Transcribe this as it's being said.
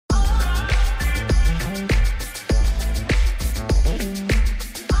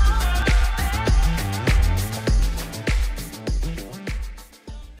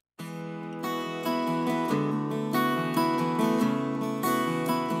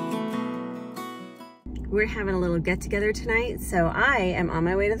We're having a little get-together tonight, so I am on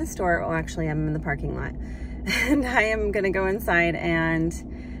my way to the store. Well, actually, I'm in the parking lot. And I am gonna go inside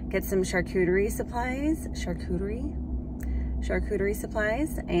and get some charcuterie supplies. Charcuterie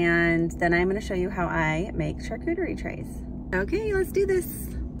supplies. And then I'm gonna show you how I make charcuterie trays. Okay, let's do this.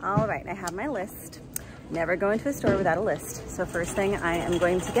 All right, I have my list. Never go into a store without a list. So first thing I am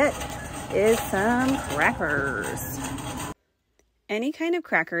going to get is some crackers. Any kind of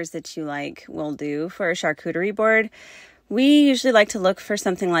crackers that you like will do for a charcuterie board. We usually like to look for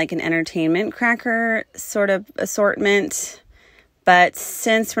something like an entertainment cracker sort of assortment, but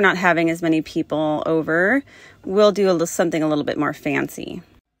since we're not having as many people over, we'll do something a little bit more fancy.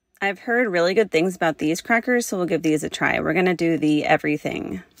 I've heard really good things about these crackers, so we'll give these a try. We're gonna do the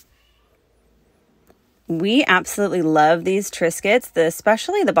everything. We absolutely love these Triscuits,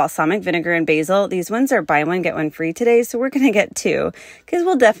 especially the balsamic vinegar and basil. These ones are buy one, get one free today, so we're going to get two because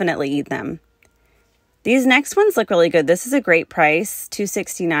we'll definitely eat them. These next ones look really good. This is a great price,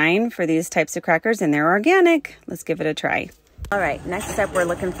 $2.69 for these types of crackers, and they're organic. Let's give it a try. All right, next up, we're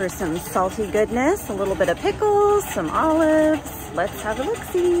looking for some salty goodness, a little bit of pickles, some olives. Let's have a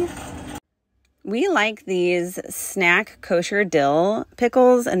look-see. We like these snack kosher dill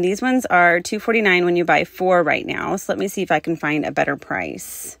pickles, and these ones are $2.49 when you buy 4 right now. So let me see if I can find a better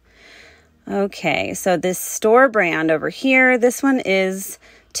price. Okay, so this store brand over here, this one is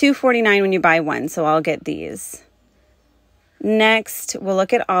 $2.49 when you buy 1, so I'll get these. Next, we'll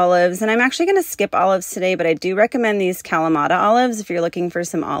look at olives, and I'm actually going to skip olives today, but I do recommend these Kalamata olives if you're looking for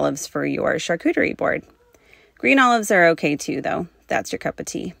some olives for your charcuterie board. Green olives are okay too, though. That's your cup of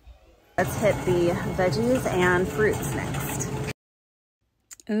tea. Let's hit the veggies and fruits next.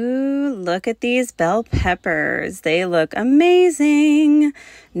 Ooh, look at these bell peppers. They look amazing.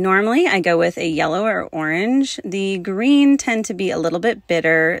 Normally, I go with a yellow or orange. The green tend to be a little bit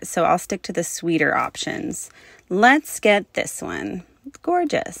bitter, so I'll stick to the sweeter options. Let's get this one.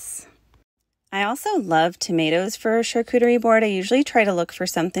 Gorgeous. I also love tomatoes for a charcuterie board. I usually try to look for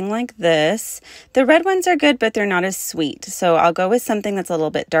something like this. The red ones are good, but they're not as sweet. So I'll go with something that's a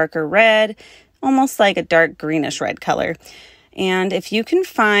little bit darker red, almost like a dark greenish red color. And if you can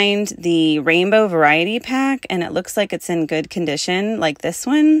find the rainbow variety pack and it looks like it's in good condition, like this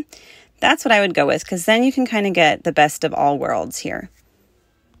one, that's what I would go with, because then you can kind of get the best of all worlds here.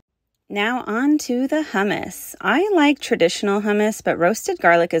 Now on to the hummus. I like traditional hummus, but roasted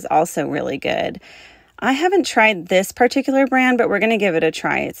garlic is also really good. I haven't tried this particular brand, but we're going to give it a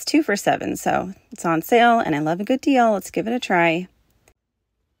try. It's 2 for $7, so it's on sale, and I love a good deal. Let's give it a try.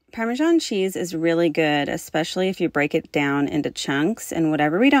 Parmesan cheese is really good, especially if you break it down into chunks, and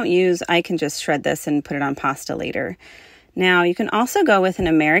whatever we don't use, I can just shred this and put it on pasta later. Now, you can also go with an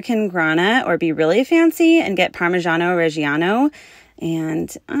American Grana or be really fancy and get Parmigiano Reggiano. And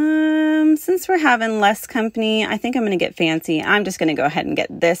since we're having less company, I think I'm going to get fancy. I'm just going to go ahead and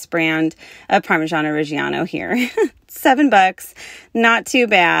get this brand of Parmigiano Reggiano here. $7, not too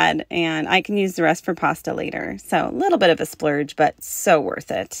bad. And I can use the rest for pasta later. So a little bit of a splurge, but so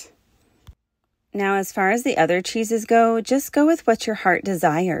worth it. Now, as far as the other cheeses go, just go with what your heart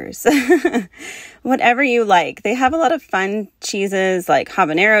desires. Whatever you like. They have a lot of fun cheeses like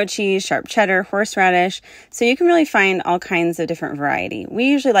habanero cheese, sharp cheddar, horseradish. So you can really find all kinds of different variety. We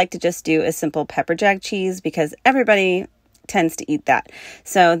usually like to just do a simple pepper jack cheese because everybody tends to eat that.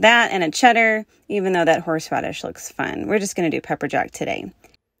 So that and a cheddar, even though that horseradish looks fun. We're just going to do pepper jack today.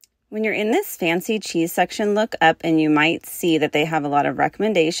 When you're in this fancy cheese section, look up and you might see that they have a lot of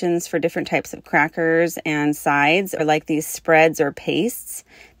recommendations for different types of crackers and sides, or like these spreads or pastes.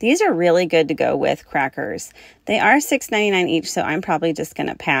 These are really good to go with crackers. They are $6.99 each, so I'm probably just going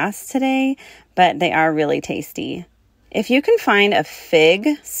to pass today, but they are really tasty. If you can find a fig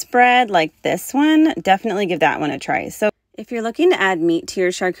spread like this one, definitely give that one a try. So if you're looking to add meat to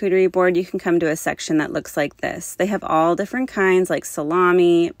your charcuterie board, you can come to a section that looks like this. They have all different kinds like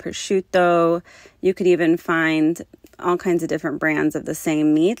salami, prosciutto. You could even find all kinds of different brands of the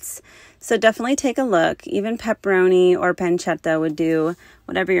same meats. So definitely take a look. Even pepperoni or pancetta would do,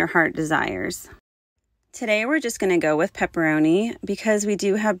 whatever your heart desires. Today we're just going to go with pepperoni because we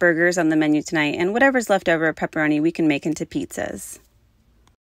do have burgers on the menu tonight, and whatever's left over of pepperoni we can make into pizzas.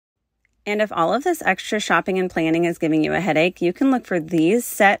 And if all of this extra shopping and planning is giving you a headache, you can look for these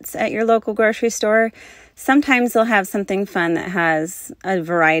sets at your local grocery store. Sometimes they'll have something fun that has a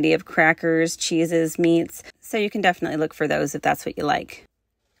variety of crackers, cheeses, meats. So you can definitely look for those if that's what you like.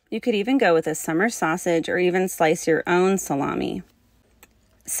 You could even go with a summer sausage or even slice your own salami.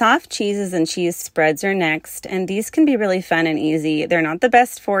 Soft cheeses and cheese spreads are next, and these can be really fun and easy. They're not the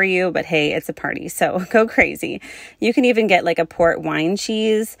best for you, but hey, it's a party, so go crazy. You can even get like a port wine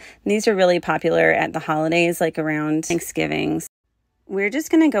cheese. These are really popular at the holidays, like around Thanksgiving. We're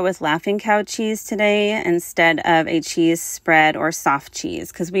just going to go with Laughing Cow cheese today instead of a cheese spread or soft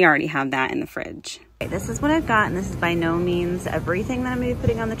cheese because we already have that in the fridge. Okay, this is what I've got, and this is by no means everything that I'm going to be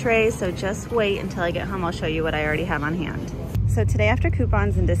putting on the tray, so just wait until I get home. I'll show you what I already have on hand. So today, after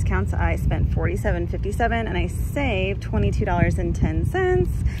coupons and discounts, I spent $47.57 and I saved $22.10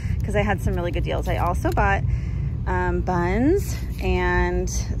 because I had some really good deals. I also bought buns and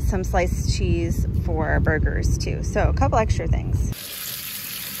some sliced cheese for burgers too. So a couple extra things.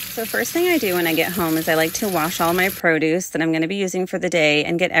 So first thing I do when I get home is I like to wash all my produce that I'm going to be using for the day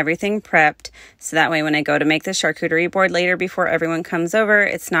and get everything prepped. So that way when I go to make the charcuterie board later before everyone comes over,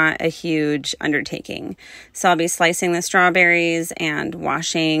 it's not a huge undertaking. So I'll be slicing the strawberries and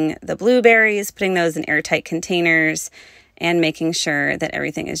washing the blueberries, putting those in airtight containers and making sure that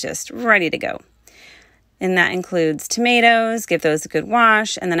everything is just ready to go. And that includes tomatoes, give those a good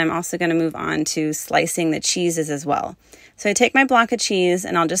wash, and then I'm also going to move on to slicing the cheeses as well. So I take my block of cheese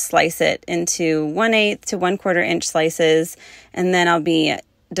and I'll just slice it into 1/8 to 1/4 inch slices, and then I'll be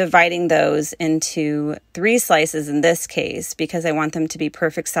dividing those into 3 slices in this case because I want them to be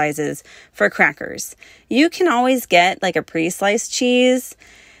perfect sizes for crackers. You can always get like a pre-sliced cheese,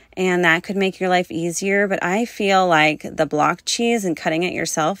 and that could make your life easier, but I feel like the block cheese and cutting it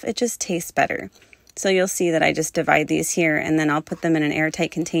yourself, it just tastes better. So you'll see that I just divide these here and then I'll put them in an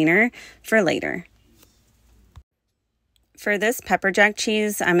airtight container for later. For this pepper jack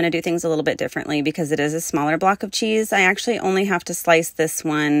cheese, I'm going to do things a little bit differently because it is a smaller block of cheese. I actually only have to slice this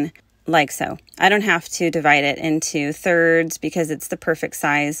one like so. I don't have to divide it into thirds because it's the perfect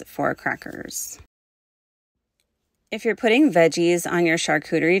size for crackers. If you're putting veggies on your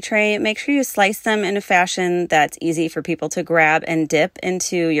charcuterie tray, make sure you slice them in a fashion that's easy for people to grab and dip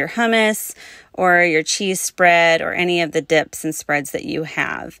into your hummus or your cheese spread or any of the dips and spreads that you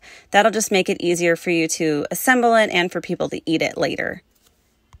have. That'll just make it easier for you to assemble it and for people to eat it later.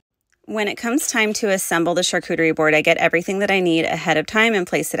 When it comes time to assemble the charcuterie board, I get everything that I need ahead of time and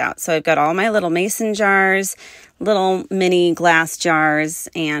place it out. So I've got all my little mason jars, little mini glass jars,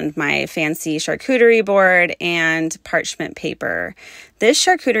 and my fancy charcuterie board and parchment paper. This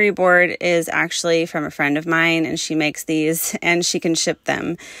charcuterie board is actually from a friend of mine, and she makes these and she can ship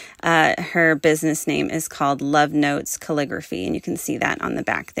them. Her business name is called Love Notes Calligraphy, and you can see that on the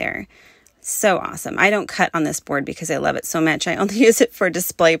back there. So awesome. I don't cut on this board because I love it so much. I only use it for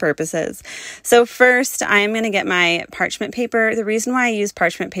display purposes. So first, I'm going to get my parchment paper. The reason why I use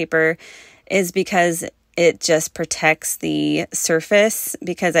parchment paper is because it just protects the surface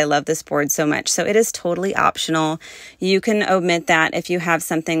because I love this board so much. So it is totally optional. You can omit that if you have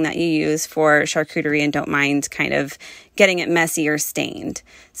something that you use for charcuterie and don't mind kind of getting it messy or stained.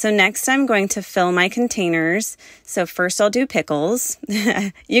 So next I'm going to fill my containers. So first I'll do pickles.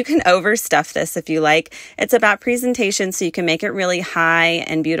 You can overstuff this if you like. It's about presentation, so you can make it really high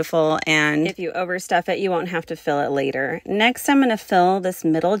and beautiful. And if you overstuff it, you won't have to fill it later. Next I'm going to fill this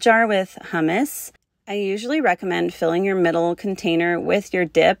middle jar with hummus. I usually recommend filling your middle container with your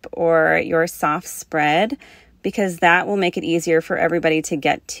dip or your soft spread because that will make it easier for everybody to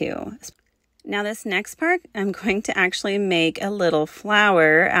get to. Now this next part, I'm going to actually make a little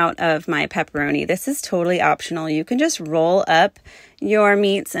flower out of my pepperoni. This is totally optional. You can just roll up your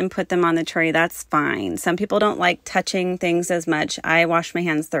meats and put them on the tray. That's fine. Some people don't like touching things as much. I wash my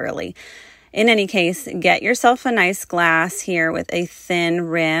hands thoroughly. In any case, get yourself a nice glass here with a thin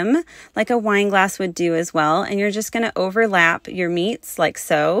rim, like a wine glass would do as well. And you're just going to overlap your meats like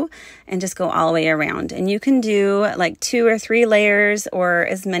so, and just go all the way around. And you can do like 2 or 3 layers or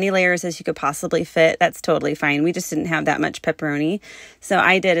as many layers as you could possibly fit. That's totally fine. We just didn't have that much pepperoni. So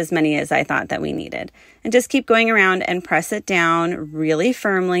I did as many as I thought that we needed. And just keep going around and press it down really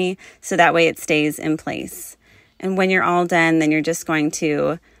firmly so that way it stays in place. And when you're all done, then you're just going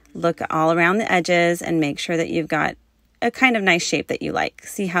to look all around the edges and make sure that you've got a kind of nice shape that you like.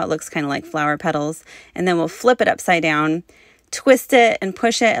 See how it looks kind of like flower petals? And then we'll flip it upside down, twist it and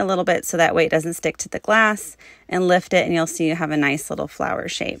push it a little bit so that way it doesn't stick to the glass, and lift it and you'll see you have a nice little flower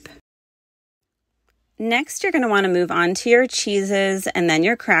shape. Next, you're going to want to move on to your cheeses and then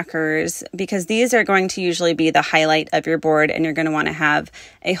your crackers because these are going to usually be the highlight of your board, and you're going to want to have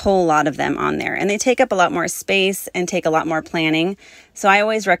a whole lot of them on there. And they take up a lot more space and take a lot more planning. So I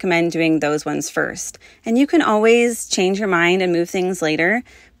always recommend doing those ones first. And you can always change your mind and move things later,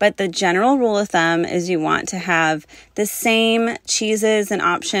 But the general rule of thumb is you want to have the same cheeses and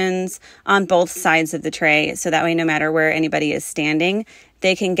options on both sides of the tray. So that way, no matter where anybody is standing,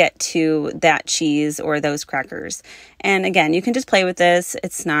 they can get to that cheese or those crackers. And again, you can just play with this.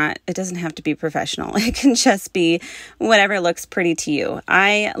 It doesn't have to be professional. It can just be whatever looks pretty to you.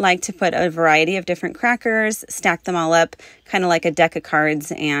 I like to put a variety of different crackers, stack them all up, kind of like a deck of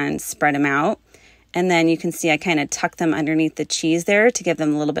cards, and spread them out. And then you can see I kind of tuck them underneath the cheese there to give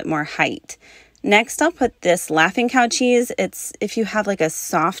them a little bit more height. Next, I'll put this Laughing Cow cheese. It's if you have like a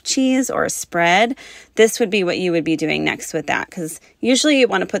soft cheese or a spread, this would be what you would be doing next with that, because usually you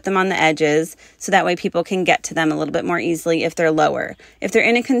want to put them on the edges so that way people can get to them a little bit more easily if they're lower. If they're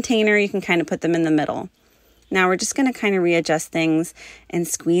in a container, you can kind of put them in the middle. Now we're just going to kind of readjust things and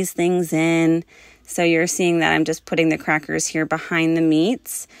squeeze things in. So you're seeing that I'm just putting the crackers here behind the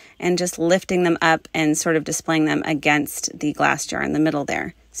meats and just lifting them up and sort of displaying them against the glass jar in the middle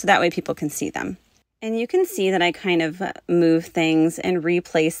there. So that way people can see them. And you can see that I kind of move things and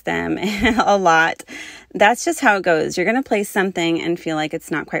replace them a lot. That's just how it goes. You're going to place something and feel like it's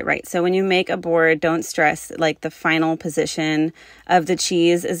not quite right. So when you make a board, don't stress like the final position of the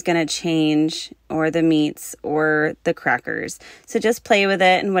cheese is going to change, or the meats or the crackers. So just play with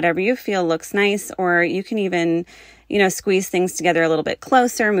it, and whatever you feel looks nice, or you can even, squeeze things together a little bit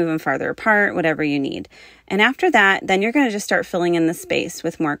closer, move them farther apart, whatever you need. And after that, then you're going to just start filling in the space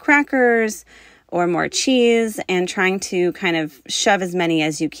with more crackers or more cheese and trying to kind of shove as many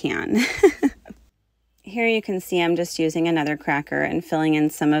as you can. Here you can see I'm just using another cracker and filling in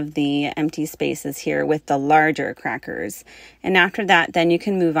some of the empty spaces here with the larger crackers. And after that, then you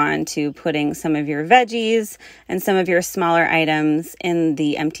can move on to putting some of your veggies and some of your smaller items in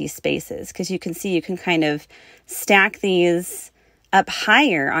the empty spaces, because you can see you can kind of stack these up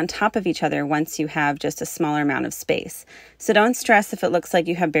higher on top of each other once you have just a smaller amount of space. So don't stress if it looks like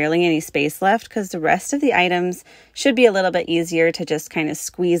you have barely any space left, because the rest of the items should be a little bit easier to just kind of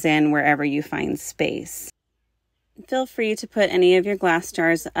squeeze in wherever you find space. Feel free to put any of your glass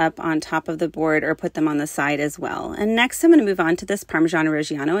jars up on top of the board or put them on the side as well. And next I'm going to move on to this Parmesan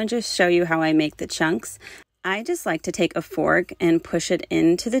Reggiano and just show you how I make the chunks. I just like to take a fork and push it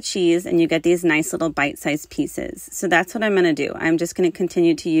into the cheese, and you get these nice little bite-sized pieces. So that's what I'm going to do. I'm just going to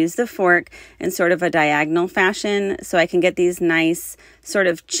continue to use the fork in sort of a diagonal fashion so I can get these nice sort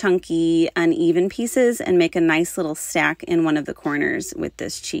of chunky, uneven pieces and make a nice little stack in one of the corners with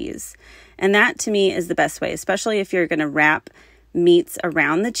this cheese. And that to me is the best way, especially if you're going to wrap meats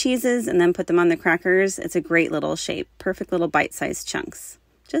around the cheeses and then put them on the crackers. It's a great little shape, perfect little bite-sized chunks,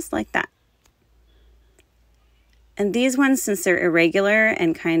 just like that. And these ones, since they're irregular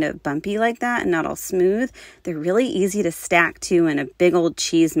and kind of bumpy like that and not all smooth, they're really easy to stack too in a big old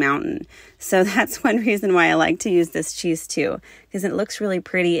cheese mountain. So that's one reason why I like to use this cheese too, because it looks really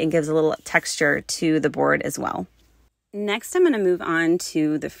pretty and gives a little texture to the board as well. Next, I'm going to move on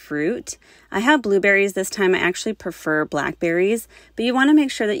to the fruit. I have blueberries this time. I actually prefer blackberries, but you want to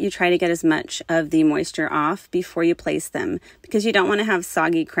make sure that you try to get as much of the moisture off before you place them, because you don't want to have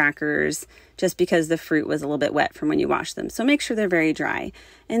soggy crackers just because the fruit was a little bit wet from when you washed them. So make sure they're very dry.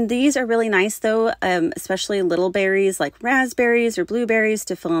 And these are really nice though, especially little berries like raspberries or blueberries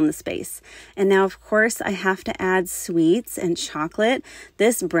to fill in the space. And now, of course, I have to add sweets and chocolate.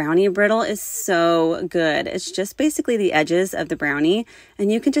 This brownie brittle is so good. It's just basically the edges of the brownie,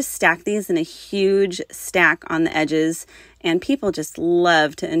 and you can just stack these in a huge stack on the edges, and people just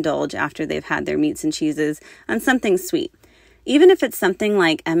love to indulge after they've had their meats and cheeses on something sweet. Even if it's something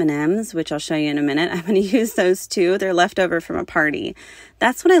like M&Ms, which I'll show you in a minute, I'm going to use those too. They're left over from a party.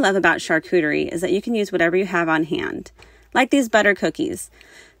 That's what I love about charcuterie, is that you can use whatever you have on hand. Like these butter cookies.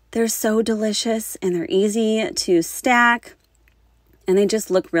 They're so delicious and they're easy to stack, and they just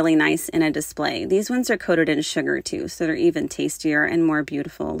look really nice in a display. These ones are coated in sugar too, so they're even tastier and more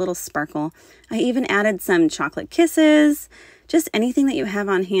beautiful. A little sparkle. I even added some chocolate kisses. Just anything that you have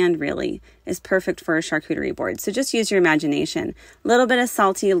on hand really is perfect for a charcuterie board. So just use your imagination. A little bit of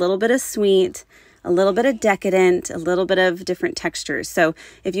salty, a little bit of sweet, a little bit of decadent, a little bit of different textures. So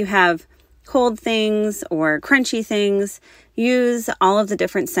if you have cold things or crunchy things, use all of the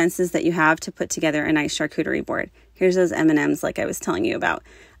different senses that you have to put together a nice charcuterie board. Here's those M&Ms like I was telling you about.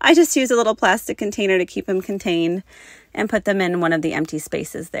 I just use a little plastic container to keep them contained and put them in one of the empty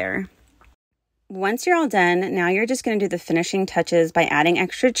spaces there. Once you're all done, now you're just going to do the finishing touches by adding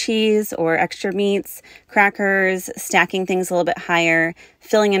extra cheese or extra meats, crackers, stacking things a little bit higher,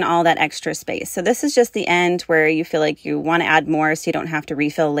 filling in all that extra space. So this is just the end where you feel like you want to add more so you don't have to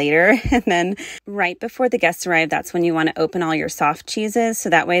refill later. And then right before the guests arrive, that's when you want to open all your soft cheeses so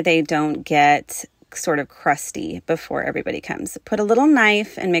that way they don't get sort of crusty before everybody comes. Put a little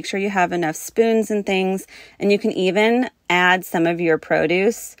knife and make sure you have enough spoons and things, and you can even add some of your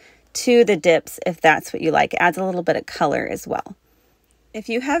produce to the dips if that's what you like. It adds a little bit of color as well. If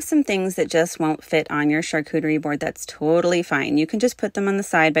you have some things that just won't fit on your charcuterie board, that's totally fine. You can just put them on the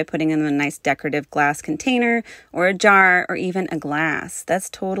side by putting them in a nice decorative glass container or a jar or even a glass. That's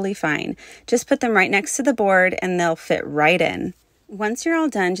totally fine. Just put them right next to the board and they'll fit right in. Once you're all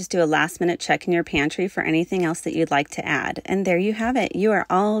done, just do a last minute check in your pantry for anything else that you'd like to add. And there you have it. You are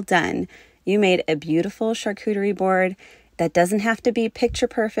all done. You made a beautiful charcuterie board that doesn't have to be picture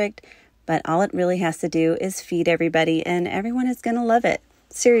perfect, but all it really has to do is feed everybody and everyone is going to love it.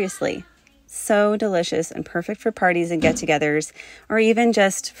 Seriously. So delicious and perfect for parties and get-togethers or even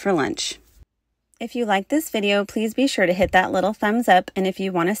just for lunch. If you like this video, please be sure to hit that little thumbs up. And if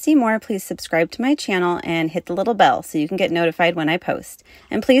you want to see more, please subscribe to my channel and hit the little bell so you can get notified when I post.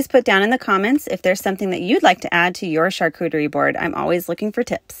 And please put down in the comments if there's something that you'd like to add to your charcuterie board. I'm always looking for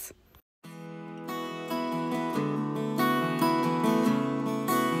tips.